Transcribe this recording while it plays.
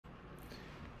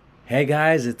Hey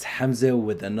guys, it's Hamza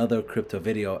with another crypto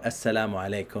video. Assalamu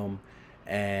alaikum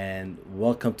and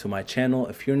welcome to my channel.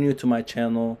 If you're new to my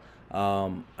channel,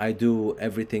 I do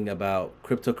everything about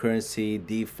cryptocurrency,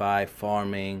 DeFi,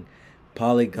 farming,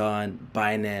 Polygon,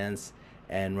 Binance,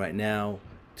 and right now,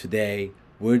 today,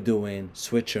 we're doing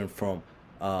switching from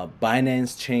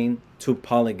Binance chain to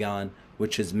Polygon,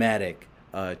 which is Matic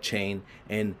chain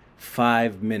in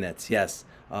 5 minutes. Yes,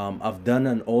 I've done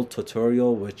an old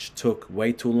tutorial which took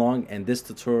way too long, and this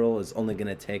tutorial is only going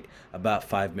to take about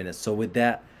 5 minutes. So with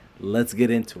that, let's get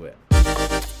into it.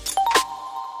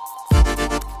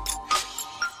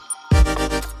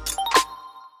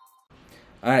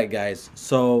 All right, guys.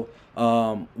 So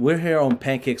we're here on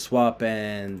PancakeSwap,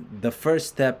 and the first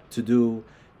step to do,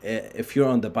 if you're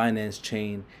on the Binance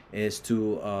chain, is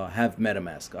to have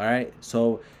MetaMask. All right.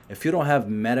 So if you don't have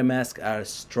MetaMask, I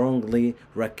strongly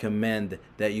recommend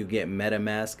that you get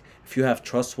MetaMask. If you have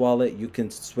Trust Wallet, you can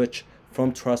switch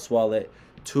from Trust Wallet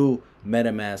to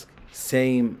MetaMask.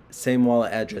 Same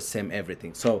wallet address, same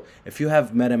everything. So if you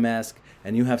have MetaMask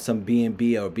and you have some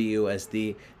BNB or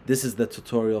BUSD, this is the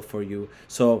tutorial for you.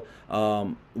 So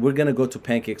we're gonna go to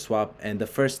PancakeSwap, and the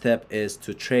first step is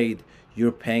to trade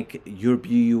your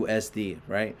BUSD,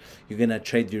 right? You're gonna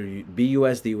trade your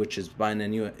BUSD, which is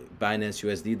Binance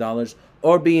USD dollars,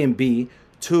 or BNB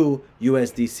to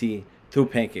USDC through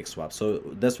PancakeSwap. So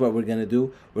that's what we're gonna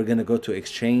do. We're gonna go to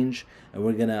exchange, and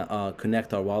we're gonna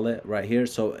connect our wallet right here.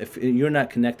 So if you're not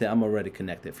connected, I'm already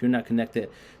connected. If you're not connected,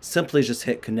 simply just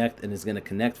hit connect and it's gonna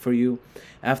connect for you.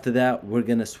 After that, we're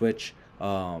gonna switch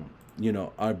our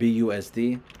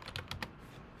BUSD.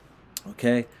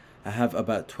 Okay, I have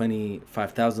about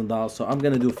 $25,000, so I'm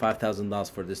gonna do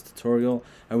 $5,000 for this tutorial,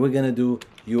 and we're gonna do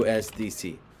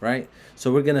USDC, right?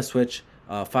 So we're gonna switch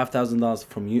 $5,000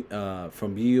 from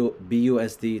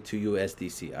BUSD to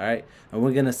USDC. All right, and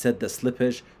we're gonna set the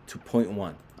slippage to 0.1.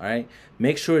 All right,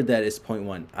 make sure that it's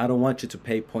 0.1. I don't want you to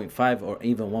pay 0.5 or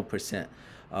even 1%.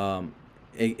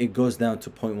 It goes down to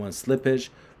 0.1 slippage.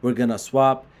 We're gonna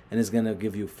swap, and it's gonna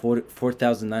give you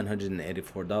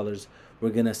 $4,984. We're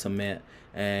gonna submit,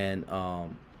 and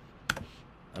I'm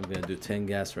gonna do 10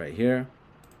 gas right here.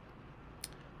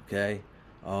 Okay,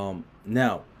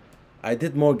 now I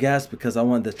did more gas because I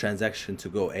want the transaction to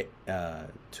go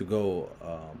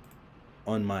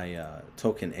on my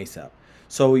token ASAP.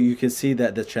 So you can see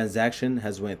that the transaction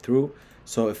has went through.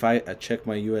 So if I check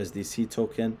my USDC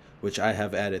token, which I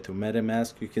have added through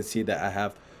MetaMask, you can see that I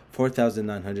have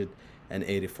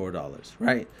 $4,984,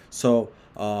 right? So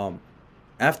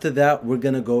after that, we're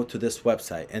gonna go to this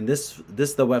website, and this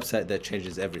is the website that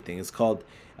changes everything. It's called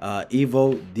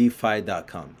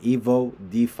evodefi.com,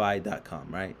 evodefi.com,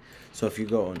 right? So if you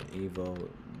go on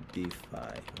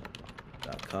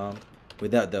evodefi.com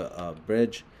without the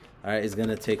bridge, all right, it's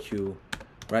gonna take you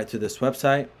right to this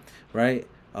website, right?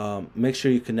 Make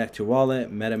sure you connect your wallet,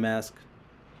 MetaMask,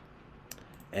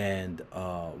 and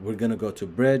we're gonna go to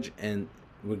bridge, and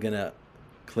we're gonna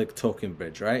click token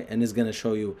bridge, right? And it's gonna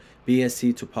show you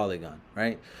BSC to Polygon,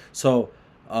 right? So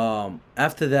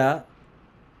after that,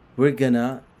 we're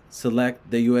gonna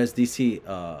select the USDC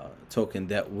token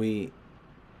that we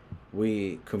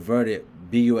converted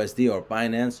BUSD or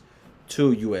Binance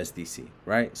to USDC,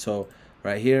 right? So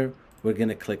right here, we're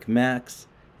gonna click max,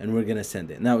 and we're gonna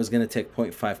send it. Now it's gonna take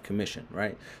 0.5 commission,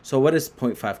 right? So what is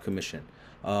 0.5 commission?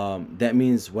 That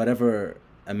means whatever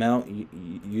amount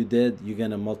you did, you're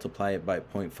gonna multiply it by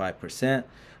 0.5%,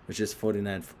 which is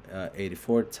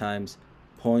 49.84 times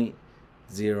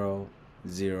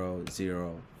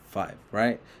 0.0005,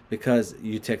 right? Because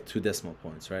you take 2 decimal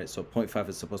points, right? So 0.5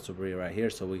 is supposed to be right here,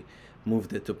 so we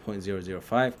moved it to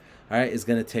 0.005. All right, it's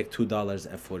gonna take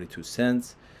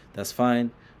 $2.42. That's fine.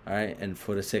 All right, and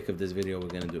for the sake of this video, we're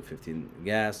gonna do 15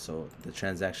 gas, so the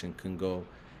transaction can go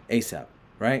ASAP,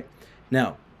 right?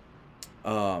 Now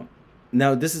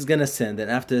this is gonna send, and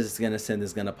after this is gonna send,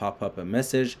 it's gonna pop up a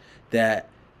message that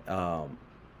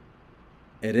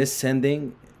it is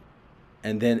sending,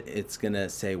 and then it's gonna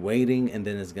say waiting, and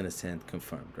then it's gonna send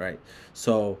confirmed, right?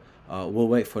 So we'll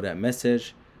wait for that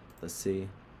message. Let's see.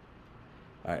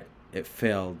 All right, it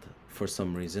failed for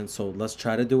some reason, so let's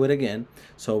try to do it again.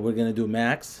 So we're gonna do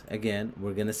max again.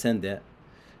 We're gonna send it,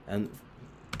 and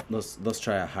let's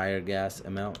try a higher gas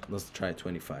amount. Let's try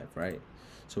 25, right?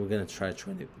 So we're gonna try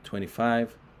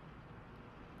 25.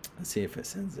 Let's see if it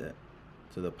sends it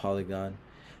to the Polygon,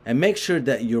 and make sure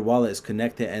that your wallet is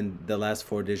connected and the last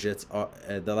 4 digits are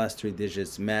the last 3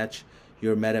 digits match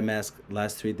your MetaMask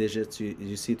last 3 digits.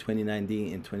 You see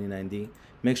 29D and 29D.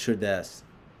 Make sure that's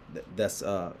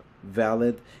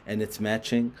valid and it's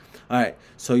matching. All right,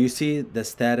 so you see the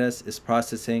status is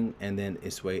processing, and then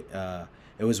it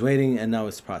was waiting, and now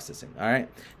it's processing. All right,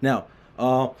 now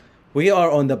we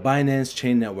are on the Binance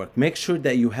Chain Network. Make sure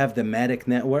that you have the Matic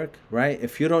network, right?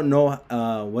 If you don't know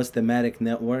what's the Matic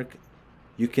network,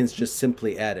 you can just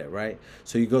simply add it, right?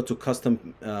 So you go to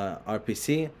custom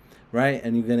RPC, right?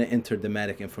 And you're gonna enter the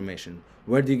Matic information.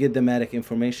 Where do you get the Matic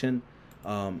information?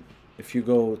 If you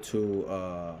go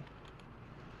to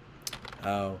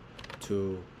how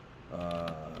to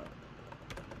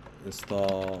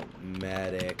install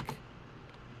Matic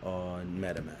on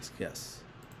MetaMask, yes,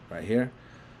 right here.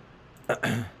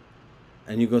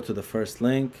 And you go to the first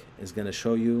link, it's gonna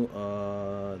show you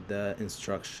the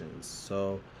instructions.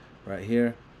 So right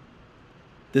here,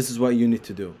 this is what you need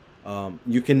to do.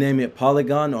 You can name it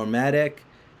Polygon or Matic,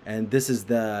 and this is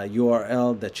the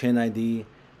URL, the chain ID,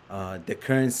 the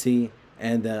currency,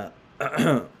 and the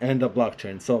and the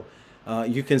blockchain. So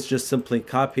you can just simply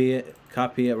copy it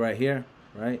right here,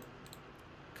 right?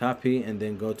 Copy, and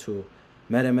then go to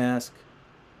MetaMask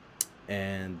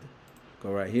and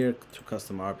go right here to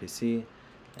custom RPC,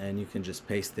 and you can just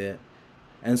paste it,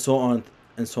 and so on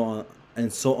and so on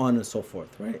and so on and so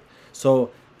forth, right? So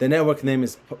the network name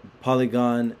is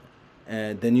Polygon,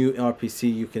 and the new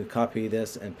RPC, you can copy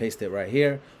this and paste it right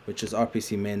here, which is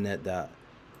RPC mainnet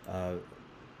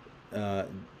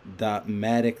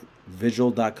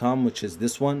maticvisual.com, which is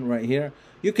this one right here.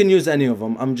 You can use any of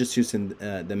them. I'm just using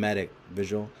the Matic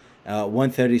Visual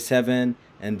 137,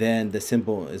 and then the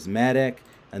symbol is Matic,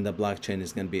 and the blockchain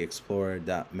is going to be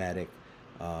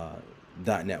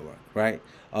explorer.matic.network, right?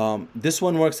 This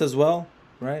one works as well,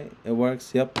 right? It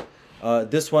works, yep.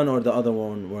 This one or the other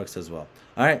one works as well.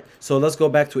 All right, so let's go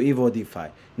back to Evo DeFi.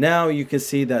 Now you can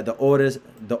see that the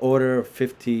order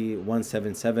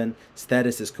 5177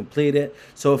 status is completed.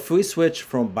 So if we switch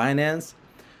from Binance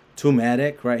to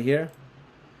Matic right here,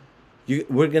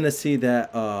 we're gonna see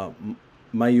that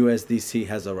my USDC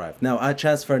has arrived. Now I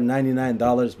transferred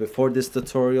 $99 before this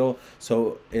tutorial,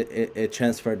 so it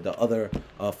transferred the other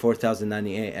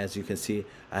 4,098. As you can see,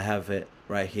 I have it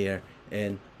right here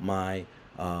in my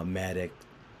Matic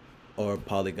or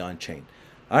Polygon chain.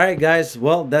 All right, guys,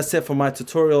 well, that's it for my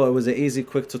tutorial. It was an easy,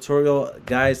 quick tutorial.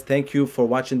 Guys, thank you for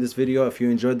watching this video. If you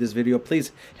enjoyed this video,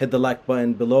 please hit the like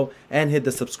button below and hit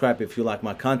the subscribe if you like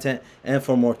my content and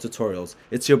for more tutorials.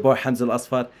 It's your boy Hamza Al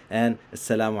Asfar, and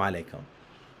assalamu alaikum.